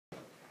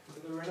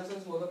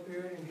Renaissance was a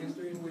period in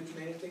history in which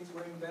many things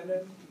were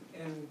invented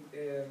and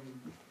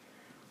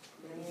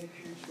many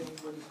huge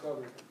things were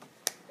discovered.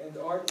 And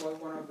art was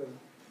one of them.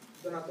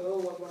 Donatello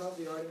was one of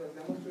the artists that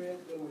demonstrated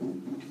that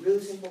with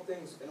really simple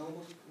things and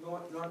almost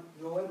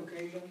no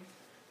education,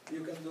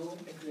 you can do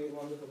and create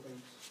wonderful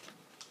things.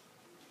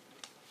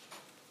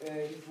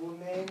 His full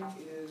name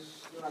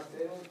is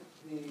Donatello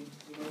di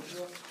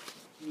Ginocchio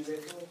di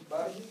Reggio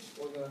Bardi,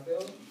 or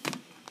Donatello.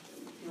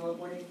 He was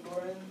born in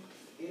Florence,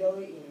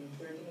 Italy in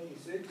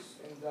 1386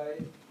 and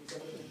died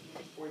December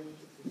 13,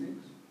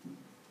 1466.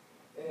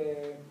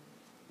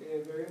 A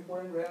very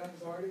important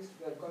Renaissance artist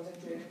that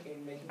concentrated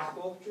in making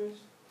sculptures,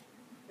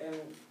 and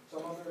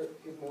some of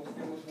his most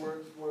famous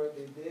works were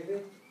the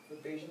David, the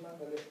Patient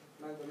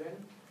Magdalene,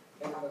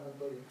 and the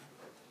Cantoria.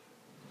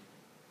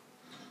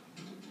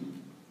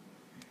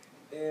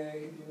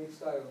 His unique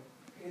style.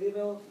 He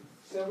developed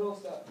several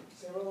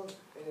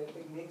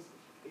techniques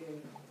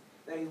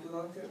that in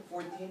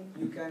 2014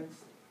 you can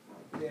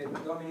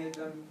dominate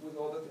them with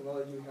all the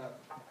technology you have.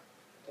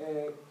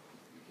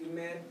 He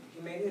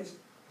made his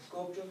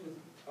sculptures with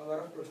a lot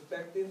of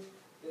perspective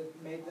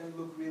that made them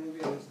look really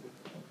realistic.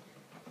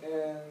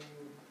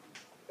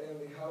 And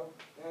we have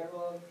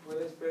parallel for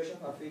the expression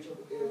of each of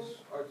his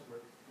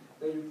artwork.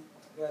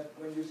 That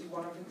when you see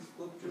one of his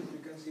sculptures, you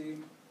can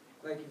see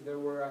like if there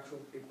were actual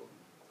people.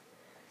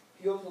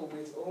 He also,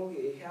 with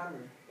only a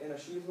hammer and a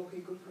chisel, he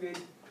could create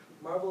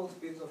marvelous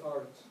pieces of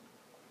art.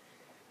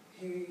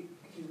 He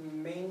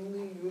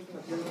mainly used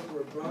materials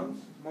were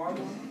bronze,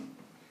 marble,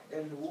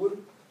 and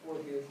wood for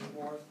his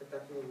more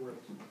spectacular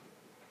works.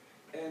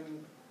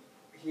 And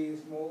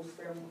his most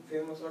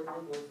famous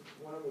artwork was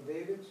one of the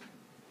Davids,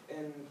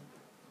 and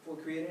for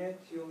creating it,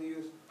 he only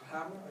used a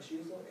hammer, a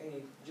chisel, and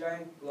a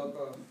giant block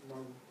of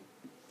marble.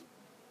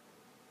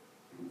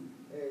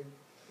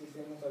 His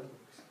famous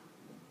artworks.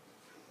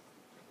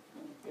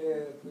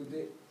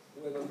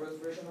 With the first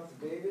version of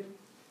David,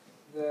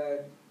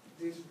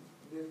 this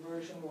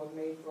version was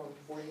made from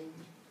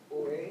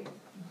 1408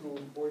 to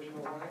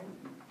 1409.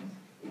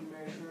 It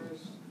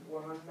measures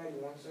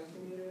 191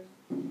 centimeters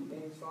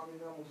and is found in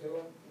the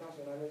Museo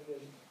Nazionale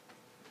del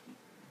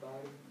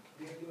Bardo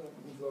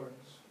in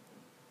Florence.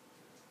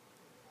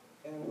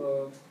 And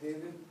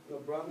the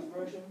bronze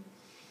version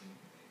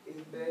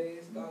is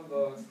based on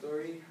the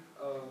story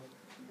of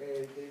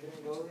David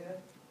and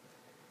Goliath.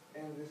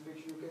 And in this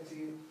picture you can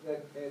see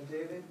that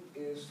David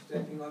is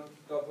standing on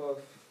top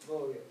of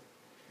Goliath.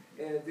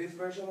 This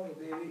version of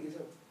David is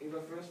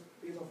the first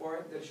piece of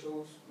art that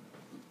shows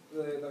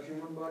the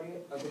human body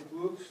as it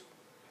looks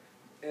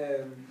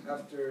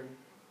after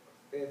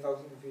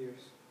thousands of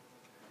years.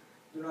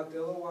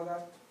 Donatello was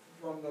asked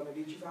from the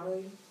Medici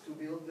family to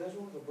build this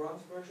one, the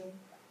bronze version,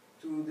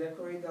 to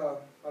decorate the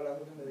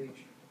Palazzo de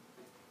Medici.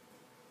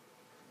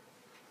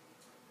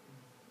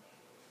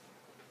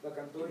 The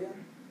Cantoria,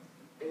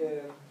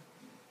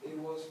 it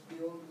was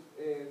built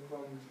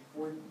from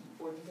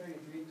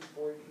 1433 to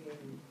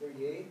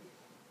 1438.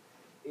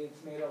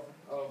 It's made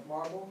of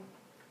marble.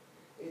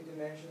 Its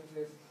dimensions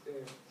is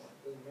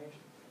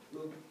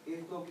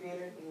it's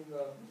located in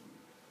the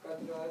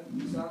Catedral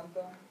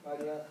Santa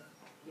Maria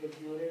del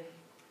Fiore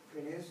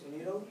Finis in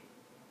Italy.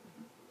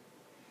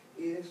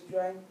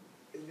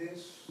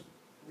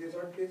 This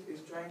artist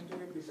is trying to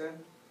represent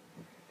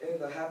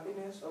the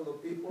happiness of the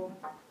people,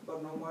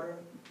 but no matter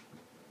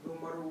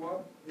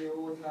what, they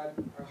always had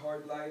a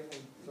hard life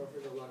and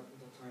suffered a lot at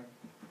the time.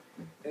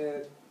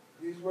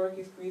 This work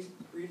is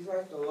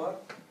criticized a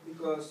lot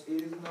because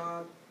it is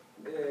not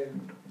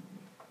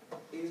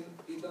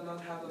it does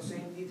not have the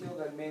same detail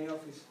that many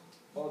of his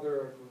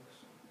other artworks.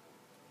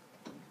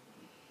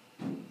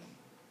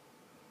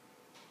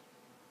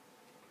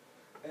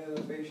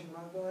 The Patient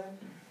Magdalene,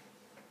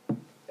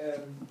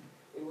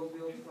 it was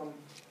built from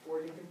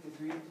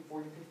 1453 to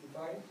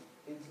 1455.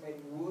 It's made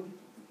in wood.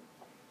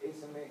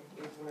 Its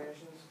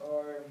dimensions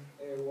are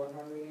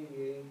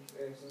 188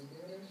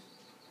 centimeters.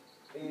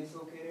 It's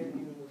located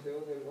in the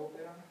Museo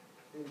dell'Opera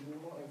del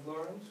Duomo in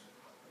Florence.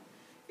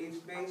 It's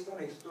based on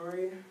a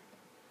story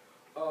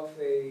of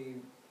a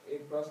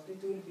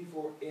prostitute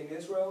in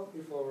Israel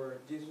before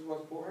Jesus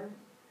was born,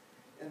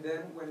 and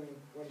then when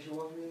she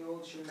was really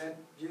old, she met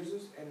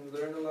Jesus and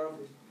learned a lot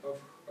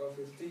of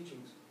his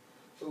teachings.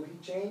 So he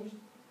changed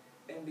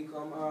and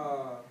become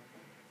a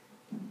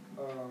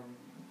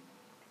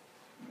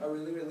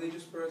really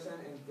religious person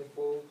and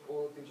followed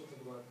all the teachings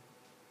of God.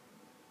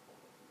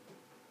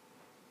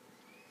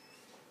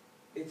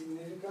 Its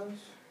significance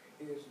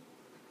is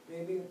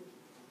maybe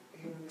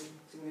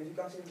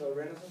significance in the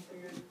Renaissance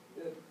period.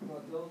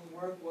 Donatello's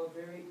work was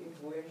very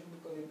influential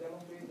because it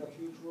demonstrated the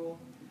huge role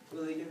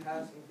religion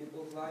has in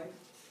people's lives.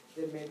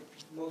 That made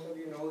most of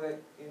you know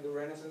that in the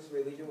Renaissance,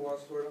 religion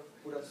was sort of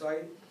put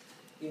aside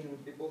in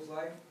people's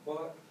life,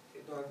 but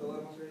Donatello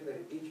demonstrated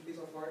that each piece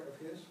of art of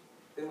his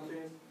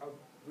demonstrated a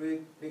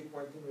really big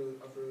point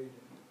of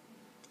religion.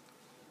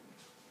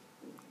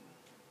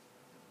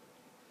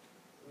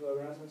 The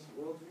Renaissance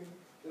worldview.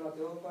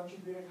 Donatello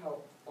contributed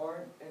how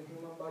art and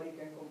human body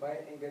can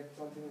combine and get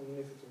something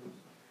magnificent.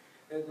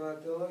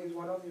 Donatello is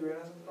one of the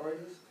Renaissance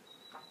artists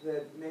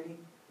that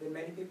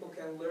many people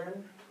can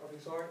learn of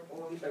his art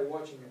only by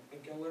watching it,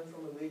 and can learn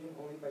from religion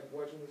only by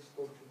watching his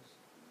sculptures.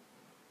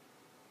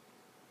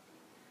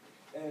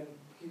 And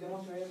he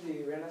demonstrated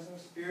the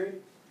Renaissance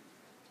spirit,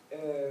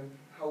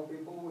 how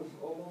people with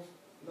almost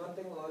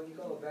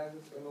non-technological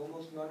advances and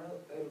almost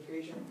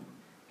non-education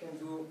can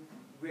do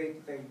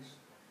great things.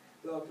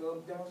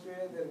 Donatello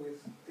demonstrated that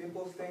with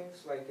simple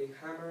things like a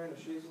hammer and a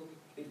chisel,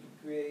 it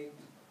could create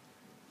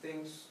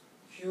things,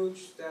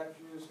 huge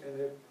statues,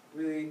 and a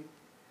really,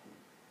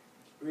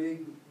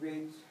 really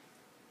great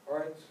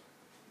art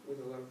with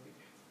a lot of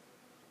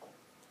detail.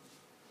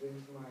 This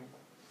is my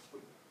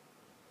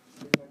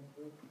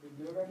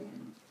review already,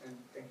 and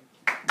thank you.